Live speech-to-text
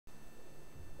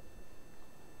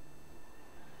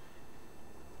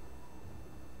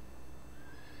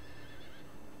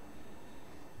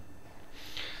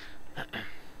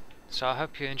So I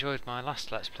hope you enjoyed my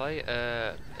last Let's Play.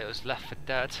 It was Left 4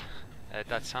 Dead,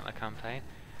 Dead Santa campaign.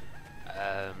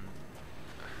 I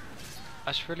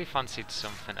just really fancied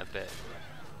something a bit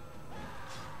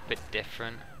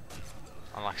different.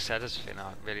 And like I said, I was feeling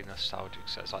really nostalgic,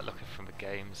 so it's like looking from the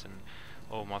games and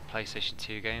all my PlayStation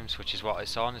 2 games, which is what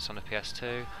it's on the PS2.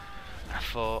 And I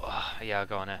thought, oh, yeah, I'll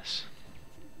go on this.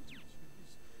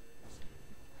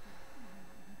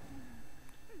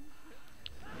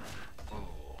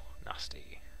 Oh,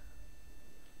 nasty.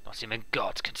 Not even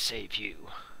God can save you.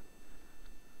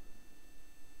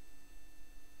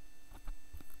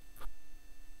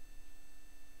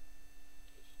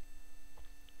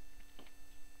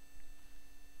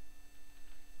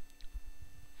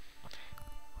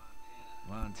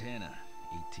 Montana,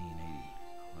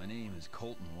 1880. My name is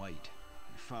Colton White.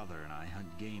 My father and I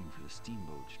hunt game for the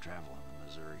steamboats traveling the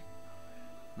Missouri.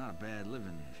 Not a bad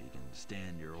living if you can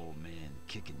stand your old man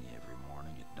kicking you every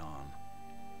morning at dawn.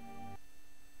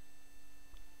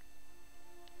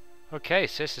 Okay,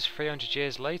 so this is 300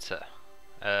 years later.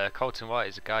 Colton White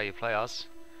is the guy you play as.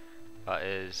 That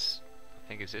is, I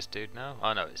think it's this dude now.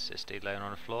 Oh no, it's this dude laying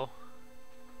on the floor.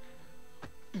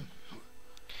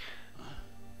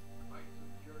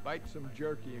 Bite some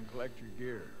jerky and collect your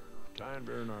gear. Time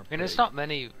to earn our I mean, there's not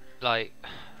many like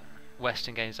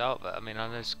Western games out there. I mean, I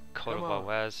know there's Call of Wild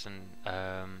West and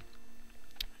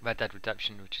Red Dead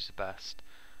Redemption, which is the best.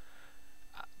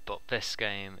 But this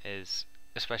game is,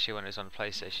 especially when it's on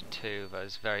PlayStation 2,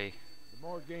 there's very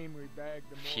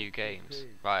few games.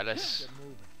 Right, let's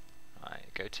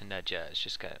go to Nedja. Let's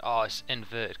just get. Oh, it's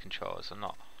inverted controls. I'm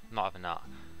not having that.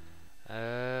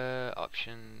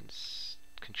 Options,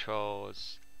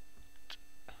 controls,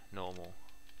 normal.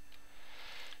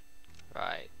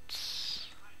 Right.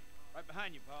 Right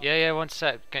behind you, Paul. Yeah, one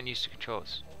sec. Getting used to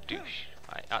controls. Douche.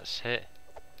 Right, that's it.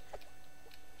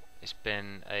 It's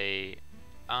been a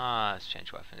let's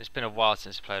change weapon. It's been a while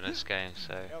since I played this game,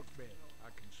 so. Elk bed. I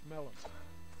can smell them.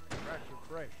 Tracks are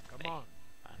fresh. Come on.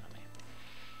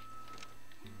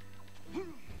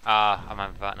 I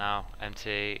remember that now.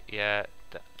 Empty. Yeah.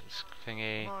 That's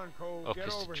thingy. Come on, Cole. Up Get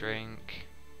is over to here. drink.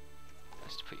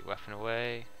 Let's put your weapon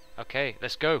away. Okay,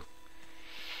 let's go.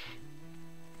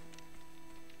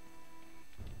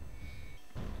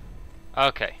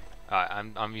 Okay, alright,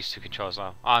 I'm used to controls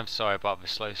now. I'm sorry about the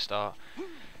slow start.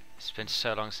 It's been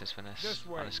so long since we finished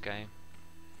on this game.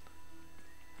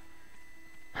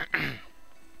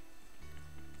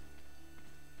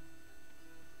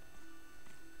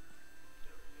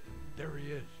 There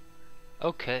he is.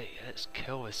 Okay, let's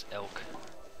kill this elk.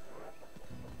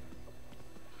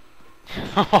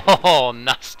 Oh,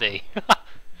 nasty. Got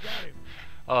him.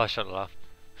 Oh, I should have laughed.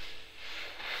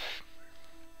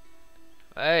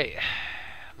 Hey,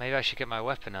 maybe I should get my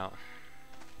weapon out.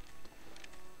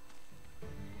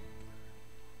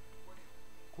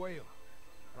 Quail.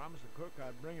 Promised the cook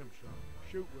I'd bring him some.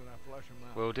 Shoot when I flush him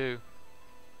out. Will do.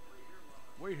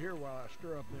 Wait here while I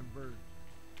stir up them birds.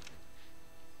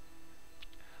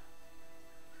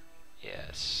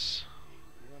 Yes.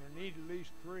 You're gonna need at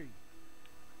least 3.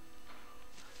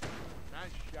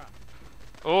 Nice shot.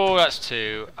 Oh, that's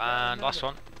 2. And last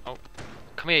one. Oh,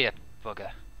 come here, you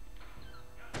bugger.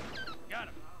 Got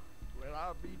him. Well,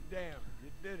 I'll be damned.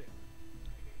 You did it.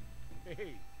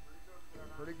 Hey,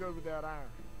 pretty good with that iron.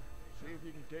 See if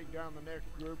you can take down the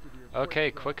next group with your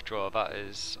Okay, quick draw. That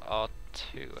is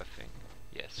R2, I think.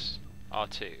 Yes,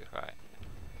 R2. Right.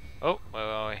 Oh, where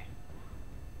are we?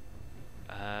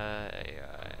 1,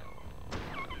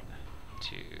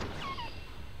 2,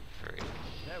 3.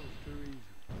 That was too easy.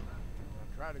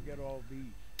 I'll try to get all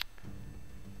these.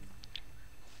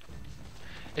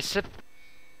 It's a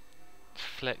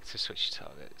flick to switch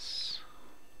targets.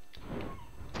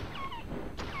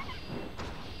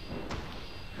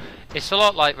 It's a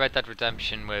lot like Red Dead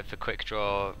Redemption with the quick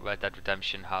draw. Red Dead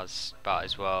Redemption has that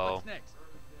as well. What's next?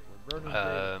 We're burning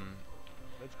daylight.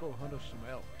 Let's go hunt us some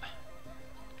elk.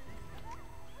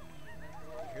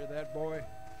 Hear that, boy?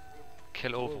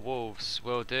 Kill all the wolves.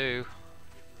 Will do.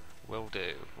 Will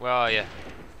do. Where are you?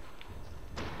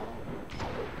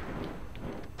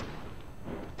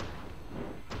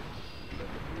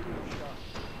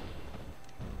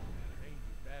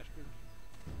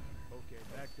 Okay,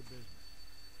 back to business.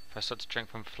 Press up to drink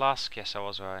from flask. Yes, I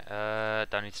was right.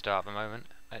 Don't need to start at the moment.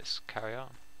 Let's carry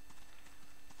on.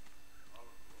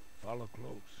 Follow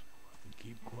close and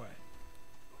keep quiet.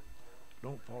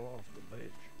 Don't fall off the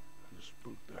ledge. You'll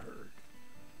spook the herd.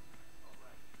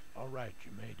 All right,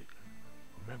 you made it.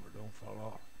 Remember, don't fall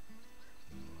off.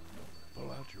 Pull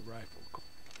out your rifle.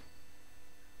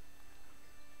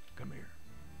 Come here.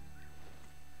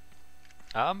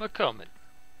 I'm a coming.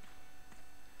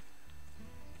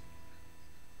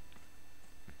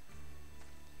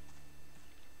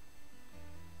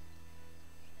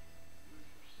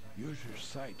 your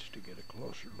sights to get a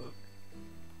closer look.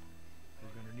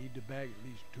 We're gonna need to bag at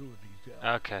least 2 of these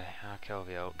guys. Okay, I'll kill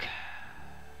the oak.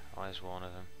 Where's one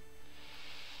of them?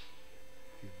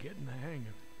 You're getting the hang of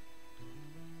it.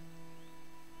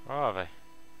 Where are they?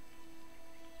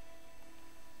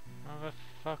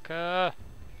 Motherfucker!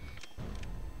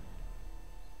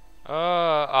 Oh,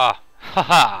 ah,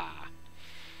 haha!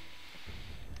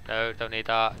 No, don't need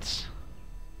that.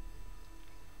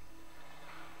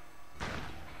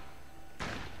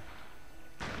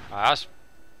 That's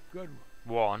Good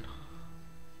one.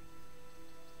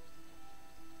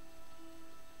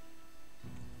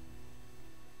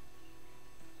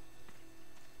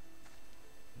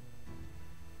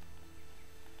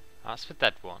 That's the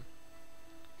dead one.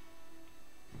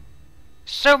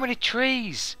 So many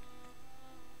trees!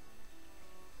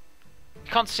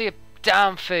 You can't see a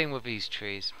damn thing with these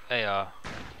trees. They are.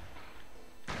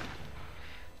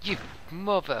 You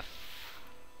mother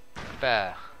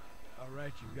bear.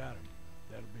 Alright, you got him.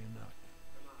 That'll be enough.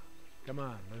 Come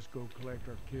on, let's go collect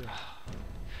our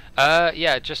kills.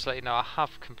 Yeah, just to let you know, I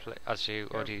have completed, as you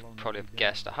already probably have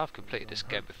guessed, I have completed this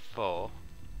game before.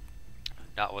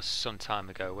 That was some time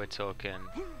ago. We're talking.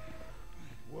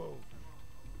 Whoa.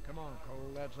 Come on,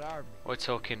 Cole, that's our. We're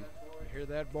talking. You hear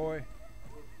that, boy?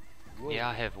 Whoa. Yeah,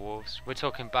 I have wolves. We're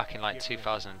talking back in like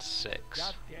 2006.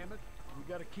 God damn it. We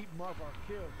gotta keep them off our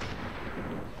kills.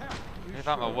 Move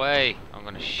out my way. I'm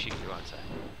gonna shoot you, aren't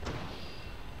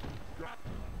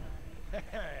I?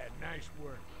 Nice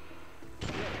work.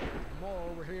 More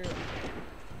over here.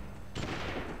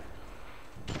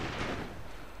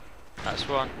 That's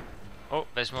one. Oh,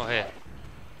 there's more here.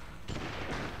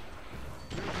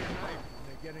 Use your knife when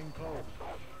they get in close.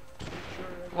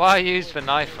 Why use the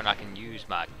knife when I can use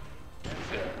my gun?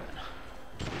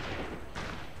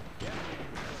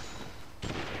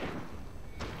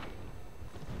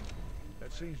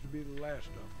 That seems to be the last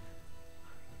of them.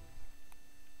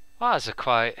 Well, that's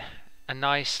quite a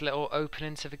nice little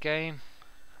opening to the game.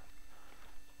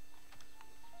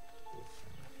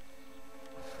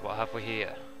 What have we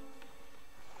here?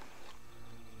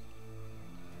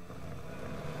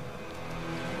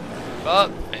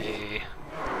 Fuck me.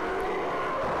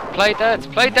 Play dead!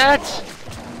 Play dead!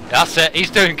 That's it, he's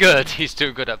doing good. He's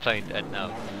doing good at playing dead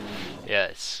now.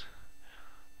 Yes.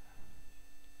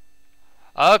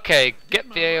 Okay,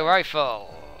 get the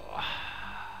rifle.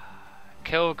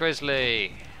 Kill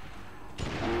Grizzly.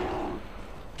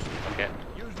 Okay.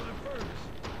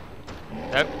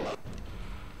 Nope.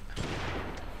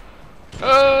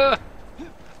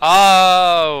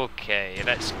 Okay,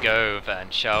 let's go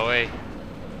then, shall we?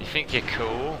 You think you're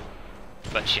cool,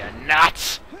 but you're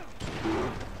not.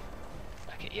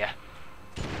 Look at you.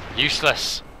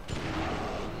 Useless.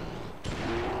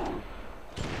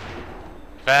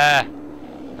 There.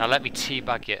 Now let me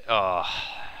teabag you. Oh,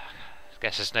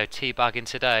 guess there's no teabagging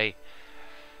today.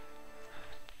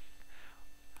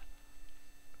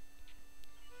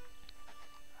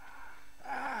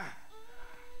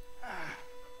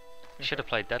 You should have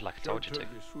played dead like I told you to.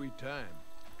 Took your sweet time.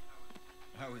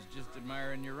 I was just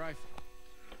admiring your rifle.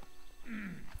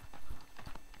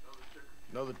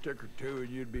 Another tick or two and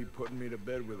you'd be putting me to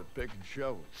bed with a pick and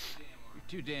shovel. You're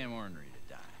too damn ornery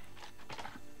to die.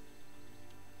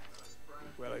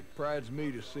 Well, it prides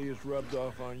me to see us rubbed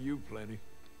off on you plenty.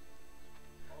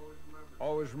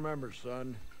 Always remember,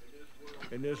 son,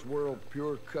 in this world,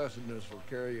 pure cussedness will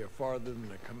carry you farther than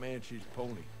the Comanche's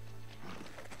pony.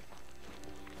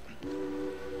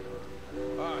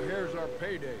 Ah, here's our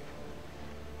payday.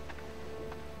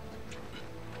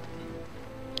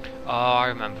 Oh, I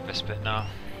remember this bit now.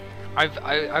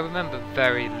 I remember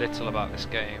very little about this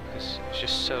game because it's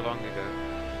just so long ago.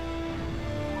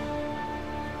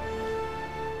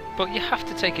 But you have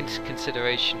to take into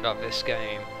consideration that this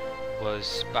game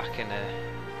was back in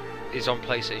is on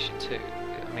PlayStation 2.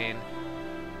 I mean,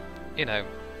 you know,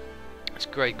 it's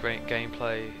great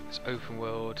gameplay. It's open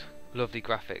world, lovely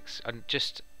graphics, and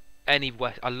just I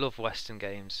love Western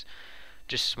games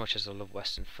just as much as I love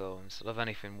Western films. I love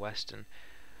anything Western.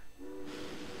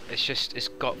 It's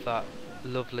got that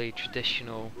lovely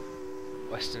traditional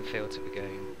Western feel to the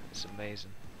game. It's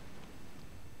amazing.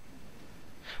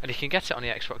 And you can get it on the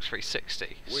Xbox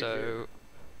 360, so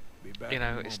you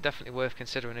know it's definitely worth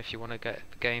considering if you want to get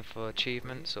the game for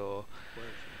achievements, or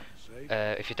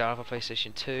if you don't have a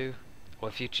PlayStation 2, or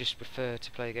if you just prefer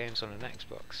to play games on an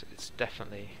Xbox. It's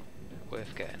definitely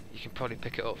worth getting. You can probably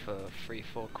pick it up for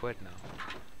 3-4 quid now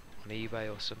on eBay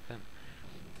or something.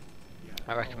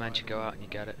 I recommend you go out and you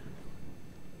get it.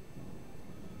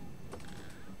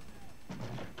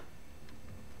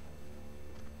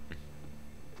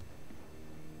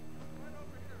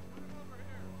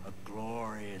 A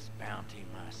bounty,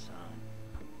 my son.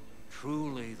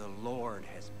 Truly the Lord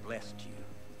has blessed you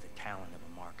with the talent of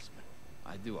a marksman.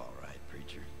 I do all right,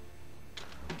 preacher.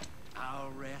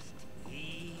 I'll rest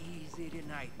easy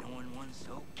tonight knowing one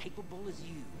so capable as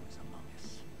you is among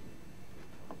us.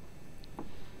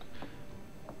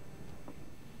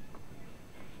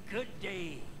 Good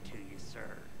day to you,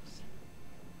 sirs.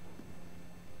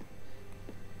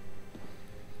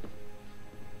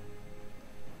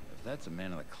 If that's a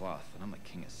man of the cloth, then I'm the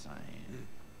king of Cyan.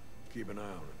 Keep an eye on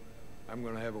it. I'm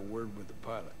gonna have a word with the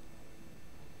pilot.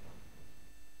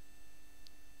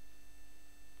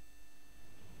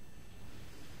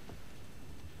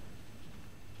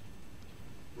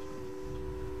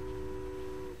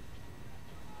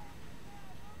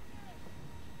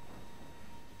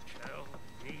 Tell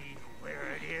me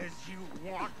where it is you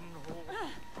want and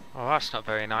Oh, that's not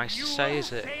very nice to say,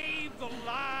 is it? save the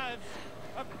lives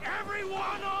of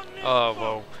everyone on this Oh, boat.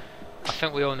 well, I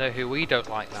think we all know who we don't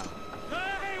like now.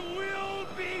 I will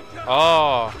be done.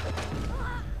 Oh.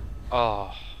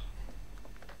 Oh.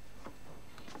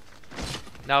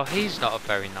 Now, he's not a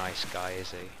very nice guy,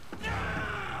 is he?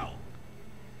 I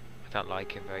don't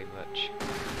like him very much.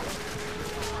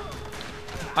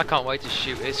 I can't wait to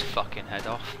shoot his fucking head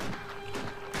off.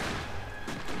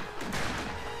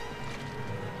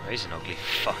 Oh, he's an ugly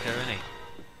fucker, isn't he?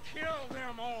 Kill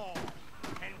them all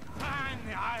and find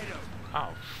the item.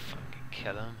 I'll fucking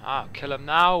kill him. I'll kill him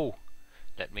now.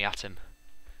 Let me at him.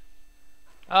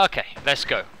 Okay, let's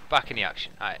go. Back in the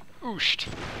action. Alright. Ooshed.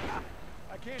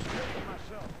 I can't do it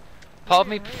myself. Part of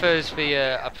me prefers the,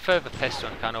 I prefer the pistol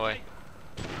in kind of way.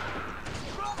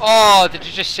 Oh, did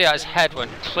you just see how his head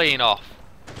went clean off?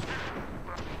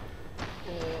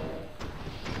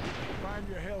 Find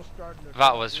your hell starting to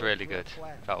That was really good.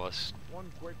 flat. That was. One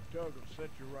quick tug will set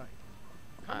you right.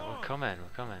 Alright, we're coming,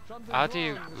 we're coming. Something's How do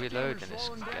you wrong. The reload in skipper's this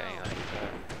slowing game? down. Like,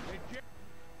 Hey, Jim,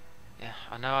 yeah,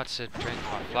 I know how to drink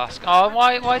my flask. Oh,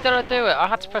 why did I do it? I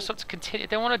had to press up to continue. I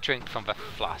didn't want to drink from the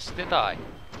flask, did I?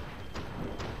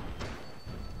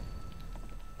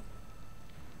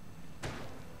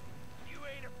 You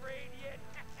ain't afraid yet.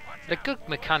 The good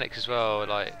mechanics as well,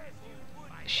 like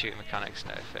shooting mechanics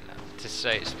and everything. To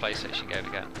say it's a PlayStation game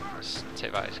again, let's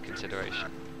take that into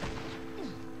consideration.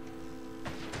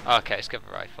 Okay, let's get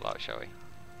the rifle out, shall we?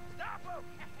 Stop him.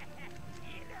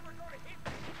 He ain't never gonna hit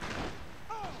me.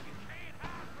 Oh, you can't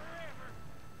hide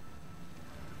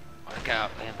forever. Get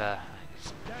out there.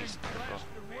 He's dang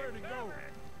blasted, where to go?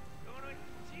 Gonna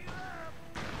cheer up.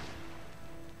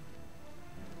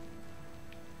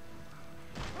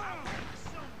 Oh,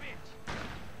 son of a bitch.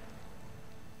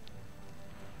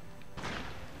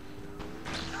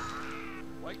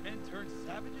 White men turned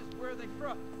savages? Where are they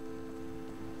from?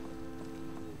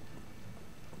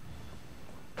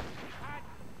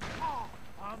 Oh,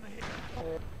 I'm hit.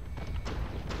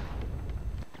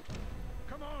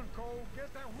 Come on, Cole,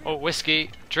 get that wheel. Oh, whiskey,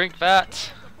 drink that.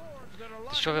 The boards that are lining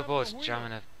Destroy the up boards, the wheel.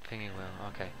 jamming a thingy wheel.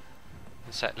 Okay.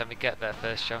 One sec, let me get there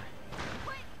first, shall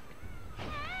we?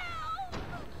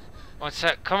 One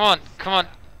sec, come on, come on.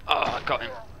 Oh, I got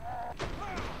him.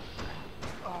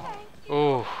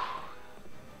 Oh.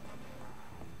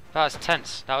 That was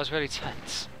tense. That was really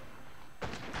tense.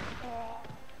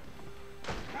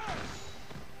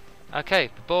 Okay,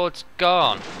 the board's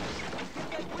gone. Get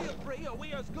that wheel free or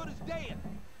we are as good as dead.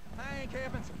 Thank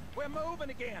heavens, we're moving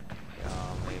again.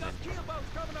 We got keel boats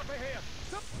coming up ahead.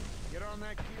 Get on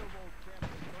that keelboat, Captain.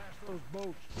 Blast those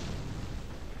boats.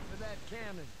 To that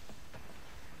cannon.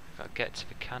 Gotta get to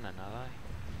the cannon, are I?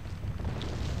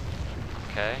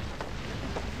 Okay.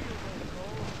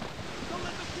 Don't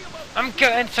let the keel boats I'm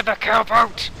getting to the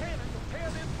cowboat! cannon to tear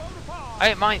this boat apart. I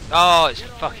ain't mine. Oh, it's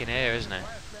fucking here, isn't it?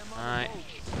 Alright.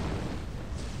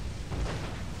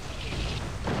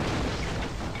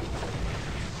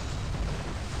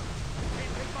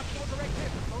 Can't take much more direct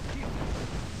hit with those keels.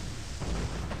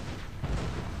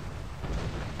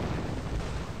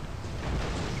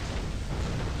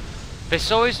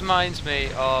 This always reminds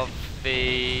me of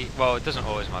the... Well, it doesn't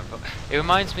always remind me, but it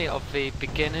reminds me of the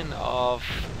beginning of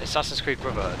Assassin's Creed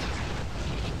Brotherhood.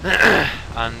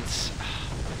 And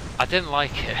I didn't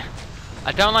like it.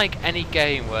 I don't like any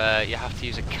game where you have to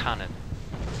use a cannon.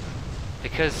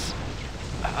 Because,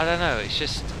 I don't know, it's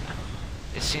just...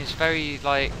 It seems very,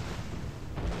 like,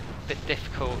 a bit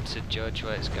difficult to judge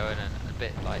where it's going and a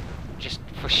bit, like, just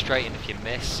frustrating if you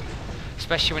miss.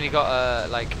 Especially when you got a,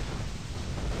 like,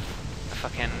 a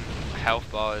fucking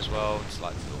health bar as well. It's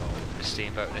like, well, the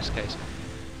steamboat in this case.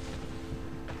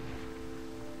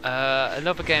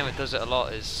 Another game that does it a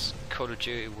lot is Call of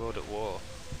Duty World at War.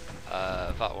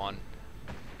 That one.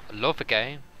 I love the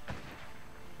game.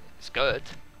 It's good.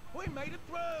 We made it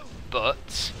through.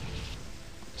 But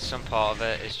some part of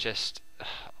it is just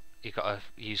you gotta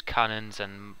use cannons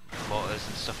and mortars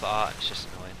and stuff like that. It's just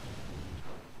annoying.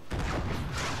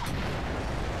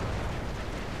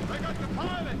 They got the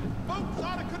pilot! Boat's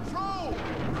out of control!